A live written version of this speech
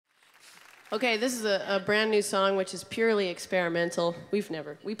Okay, this is a brand new song which is purely experimental. We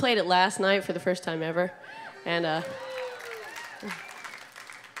played it last night for the first time ever, and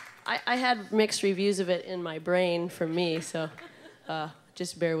I had mixed reviews of it in my brain from me, so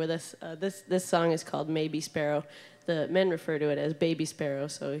just bear with us. This song is called Maybe Sparrow. The men refer to it as Baby Sparrow,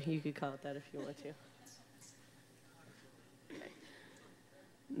 so you could call it that if you want to. Okay.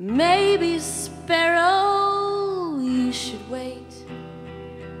 Maybe Sparrow, you should wait.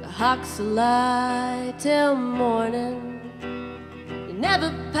 The hawks will lie till morning. You never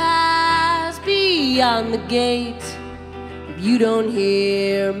pass beyond the gate if you don't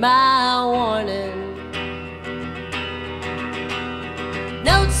hear my warning.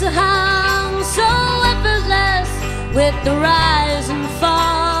 Notes are hung so effortless with the rise and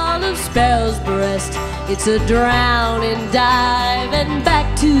fall of Sparrow's breast. It's a drowning dive and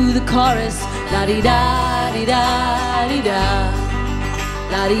back to the chorus. La-dee-da-dee-da-dee-da,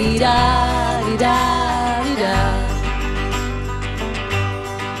 la-dee-da-dee-da-dee-da.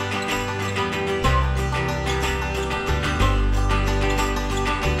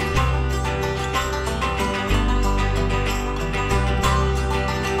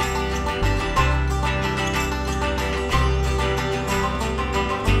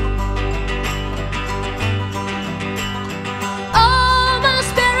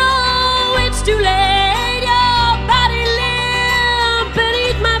 Too late, your body limp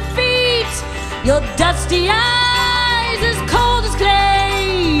beneath my feet, your dusty eyes as cold as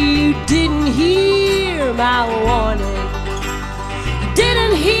clay. You didn't hear my warning. You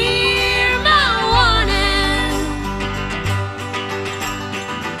didn't hear my warning.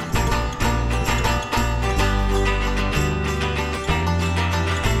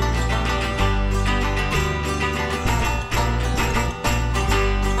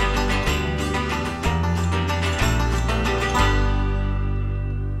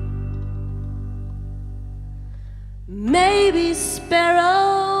 Maybe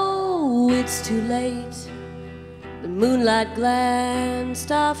Sparrow, it's too late. The moonlight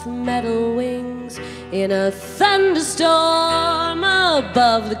glanced off metal wings in a thunderstorm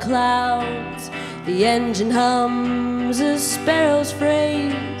above the clouds. The engine hums a sparrow's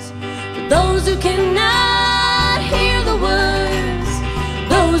phrase for those who cannot hear the words,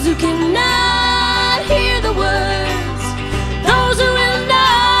 those who cannot hear the words, those who will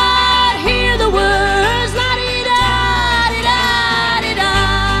not hear the words.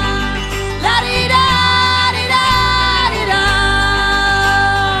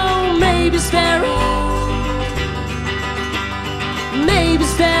 Maybe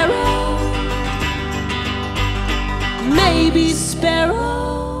Sparrow, maybe Sparrow.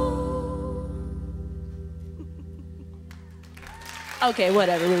 Okay,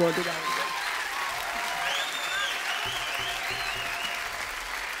 whatever, we won't do that.